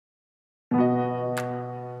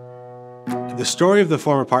The story of the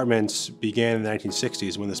former apartments began in the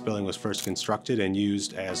 1960s when this building was first constructed and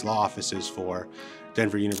used as law offices for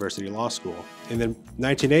Denver University Law School. In the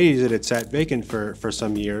 1980s, it had sat vacant for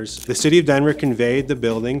some years. The city of Denver conveyed the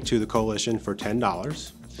building to the coalition for $10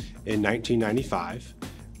 in 1995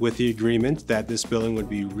 with the agreement that this building would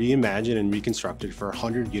be reimagined and reconstructed for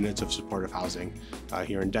 100 units of supportive housing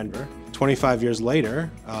here in Denver. 25 years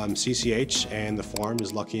later, CCH and the Forum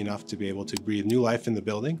is lucky enough to be able to breathe new life in the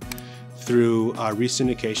building through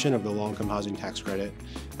re-syndication of the low-income housing tax credit,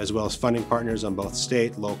 as well as funding partners on both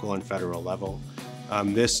state, local, and federal level.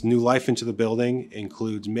 This new life into the building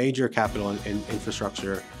includes major capital and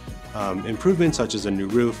infrastructure improvements such as a new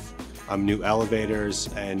roof, new elevators,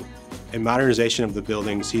 and a modernization of the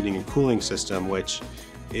building's heating and cooling system, which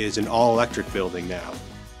is an all-electric building now.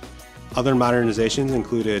 Other modernizations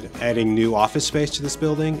included adding new office space to this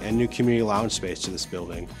building and new community lounge space to this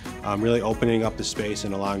building, really opening up the space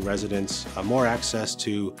and allowing residents more access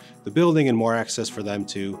to the building and more access for them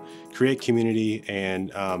to create community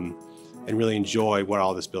and really enjoy what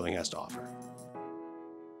all this building has to offer.